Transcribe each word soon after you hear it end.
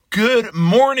Good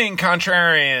morning,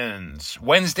 contrarians.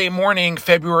 Wednesday morning,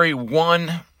 February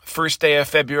 1, first day of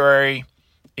February.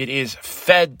 It is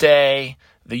Fed Day.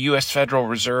 The U.S. Federal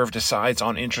Reserve decides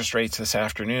on interest rates this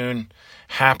afternoon.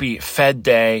 Happy Fed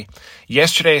Day.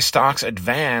 Yesterday, stocks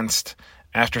advanced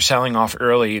after selling off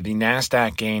early. The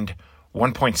NASDAQ gained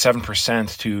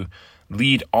 1.7% to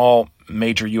lead all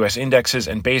major U.S. indexes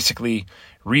and basically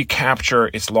recapture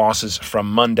its losses from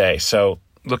Monday. So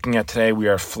looking at today, we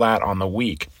are flat on the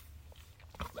week.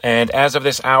 And as of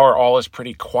this hour, all is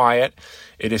pretty quiet.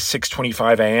 It is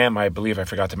 6:25 a.m. I believe I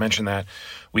forgot to mention that.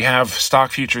 We have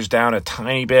stock futures down a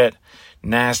tiny bit.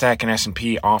 NASDAQ and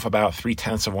S&P off about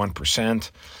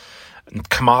 0.3%.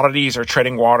 Commodities are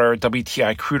treading water.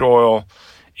 WTI crude oil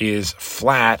is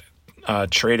flat,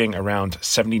 trading around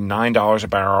 $79 a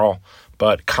barrel.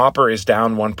 But copper is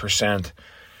down 1%.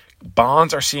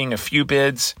 Bonds are seeing a few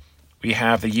bids. We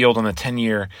have the yield on the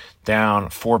 10-year down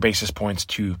 4 basis points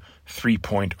to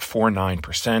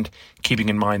 3.49%, keeping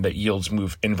in mind that yields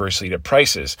move inversely to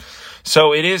prices.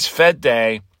 So it is Fed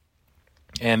Day,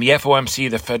 and the FOMC,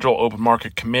 the Federal Open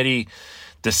Market Committee,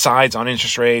 decides on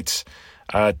interest rates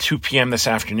 2 p.m. this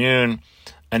afternoon.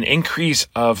 An increase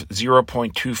of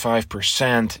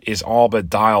 0.25% is all but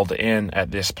dialed in at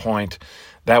this point.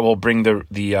 That will bring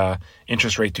the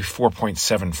interest rate to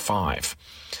 4.75.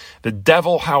 The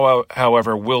devil,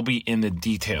 however, will be in the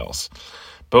details.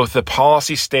 Both the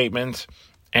policy statement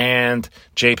and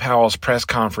Jay Powell's press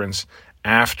conference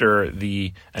after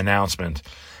the announcement.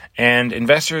 And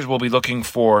investors will be looking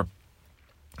for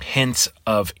hints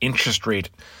of interest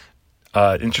rate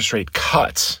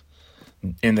cuts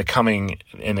in the coming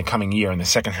year, in the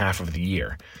second half of the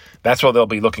year. That's what they'll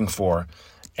be looking for.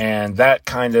 And that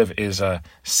kind of is a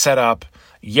setup,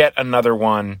 yet another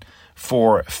one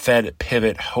for Fed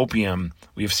pivot hopium.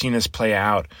 We've seen this play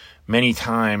out many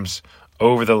times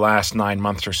over the last 9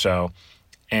 months or so,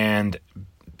 and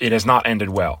it has not ended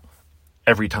well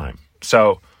every time.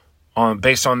 So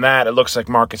based on that, it looks like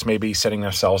markets may be setting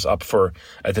themselves up for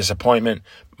a disappointment.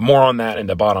 More on that in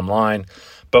the bottom line.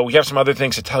 But we have some other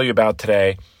things to tell you about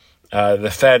today. The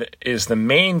Fed is the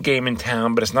main game in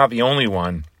town, but it's not the only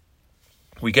one.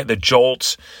 We get the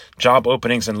JOLTS, Job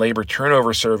Openings and Labor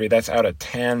Turnover Survey. That's out at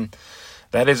 10.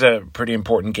 That is a pretty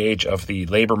important gauge of the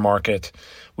labor market.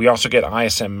 We also get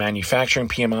ISM manufacturing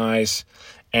PMIs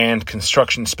and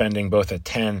construction spending, both at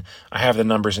 10. I have the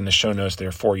numbers in the show notes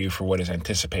there for you for what is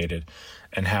anticipated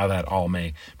and how that all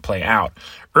may play out.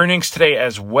 Earnings today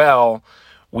as well.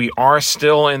 We are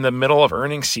still in the middle of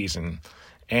earnings season,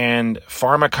 and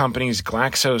pharma companies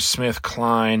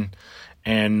GlaxoSmithKline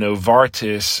and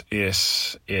Novartis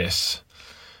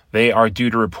they are due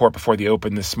to report before the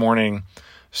open this morning.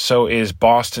 So is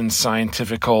Boston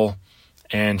Scientifical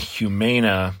and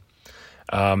Humana.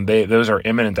 Those are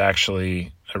imminent,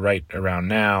 actually, right around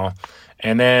now.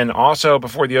 And then also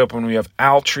before the open, we have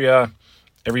Altria,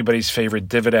 everybody's favorite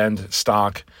dividend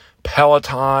stock,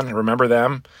 Peloton, remember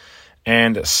them,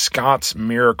 and Scott's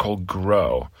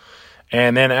Miracle-Gro.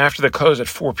 And then after the close at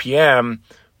 4 p.m.,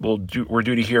 we're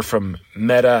due to hear from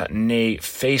Meta, nay,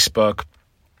 Facebook,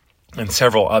 and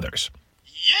several others.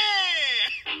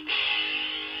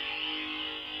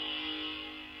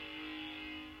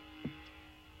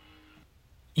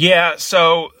 Yeah,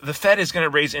 so the Fed is going to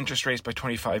raise interest rates by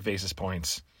 25 basis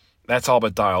points. That's all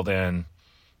but dialed in.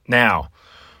 Now,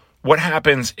 what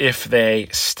happens if they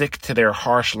stick to their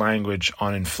harsh language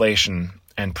on inflation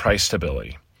and price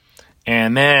stability?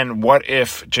 And then what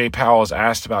if Jay Powell is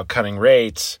asked about cutting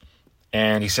rates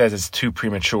and he says it's too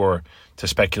premature to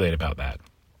speculate about that?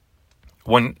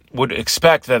 One would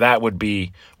expect that would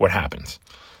be what happens.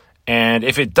 And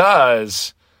if it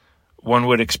does, one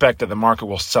would expect that the market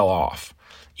will sell off,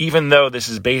 even though this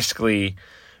has basically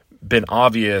been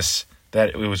obvious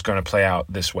that it was going to play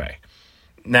out this way.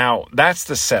 Now, that's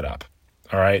the setup,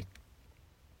 all right?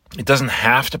 It doesn't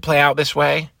have to play out this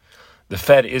way. The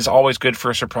Fed is always good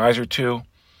for a surprise or two,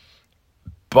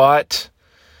 but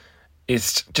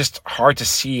it's just hard to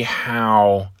see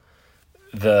how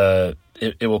it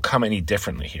will come any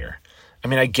differently here. I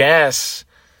mean, I guess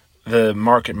the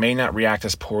market may not react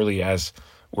as poorly as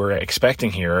we're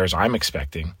expecting here, or as I'm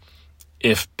expecting,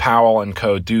 if Powell and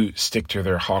co. do stick to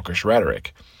their hawkish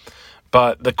rhetoric.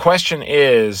 But the question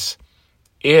is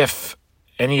if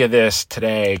any of this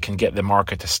today can get the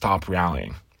market to stop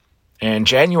rallying. And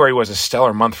January was a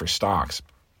stellar month for stocks,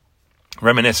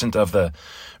 reminiscent of the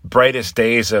brightest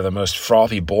days of the most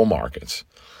frothy bull markets.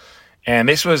 And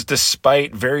this was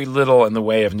despite very little in the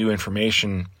way of new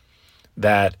information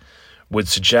that would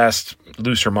suggest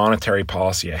looser monetary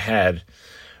policy ahead,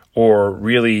 or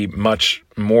really much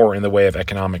more in the way of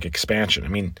economic expansion. I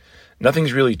mean,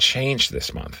 nothing's really changed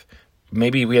this month.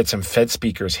 Maybe we had some Fed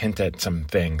speakers hint at some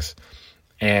things,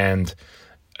 and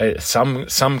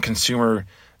some consumer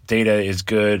data is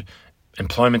good,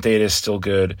 employment data is still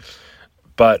good,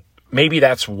 but maybe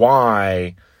that's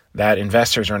why that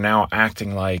investors are now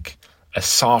acting like a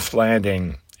soft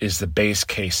landing is the base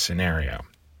case scenario.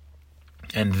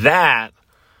 And that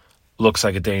looks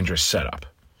like a dangerous setup.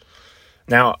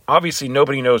 Now, obviously,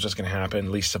 nobody knows what's going to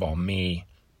happen, least of all me.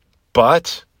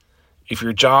 But if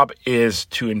your job is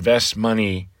to invest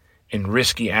money in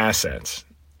risky assets,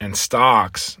 and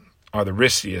stocks are the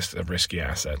riskiest of risky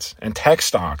assets, and tech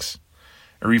stocks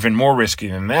are even more risky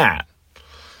than that,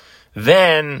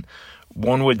 then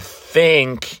one would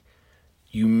think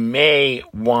you may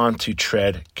want to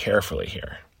tread carefully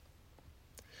here.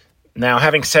 Now,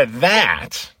 having said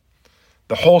that,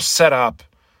 the whole setup,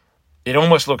 it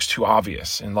almost looks too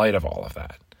obvious in light of all of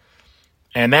that.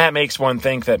 And that makes one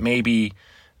think that maybe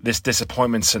this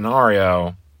disappointment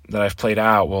scenario that I've played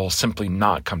out will simply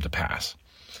not come to pass.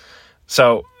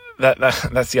 So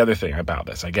that's the other thing about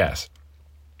this, I guess.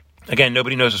 Again,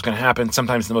 nobody knows what's going to happen.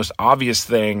 Sometimes the most obvious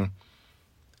thing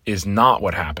is not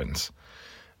what happens.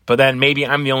 But then maybe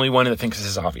I'm the only one that thinks this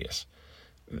is obvious.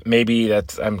 Maybe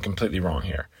I'm completely wrong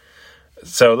here.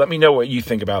 So let me know what you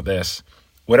think about this.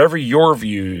 Whatever your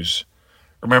views,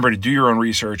 remember to do your own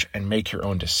research and make your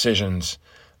own decisions.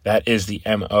 That is the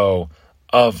MO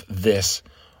of this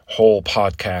whole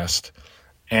podcast.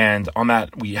 And on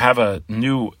that, we have a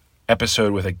new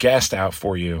episode with a guest out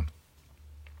for you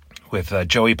with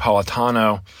Joey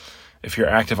Politano. If you're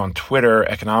active on Twitter,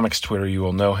 economics Twitter, you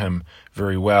will know him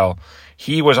very well.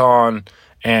 He was on,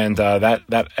 and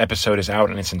that episode is out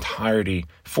in its entirety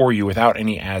for you without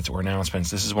any ads or announcements.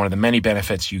 This is one of the many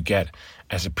benefits you get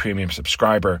as a premium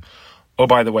subscriber. Oh,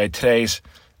 by the way, today's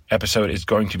episode is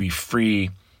going to be free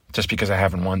just because I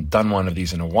haven't done one of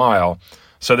these in a while.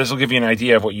 So this will give you an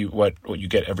idea of what you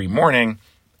get every morning,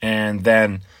 and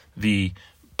then the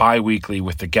bi-weekly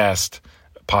with the guest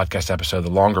podcast episode, the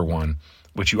longer one,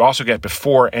 which you also get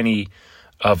before any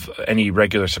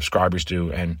regular subscribers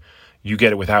do, and you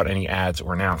get it without any ads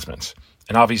or announcements.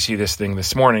 And obviously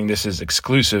this morning, this is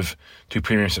exclusive to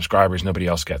premium subscribers. Nobody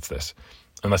else gets this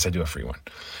unless I do a free one.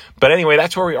 But anyway,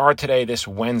 that's where we are today, this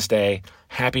Wednesday.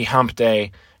 Happy Hump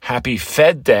Day. Happy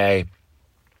Fed Day.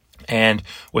 And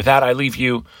with that, I leave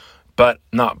you, but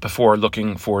not before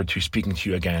looking forward to speaking to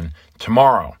you again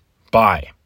tomorrow. Bye.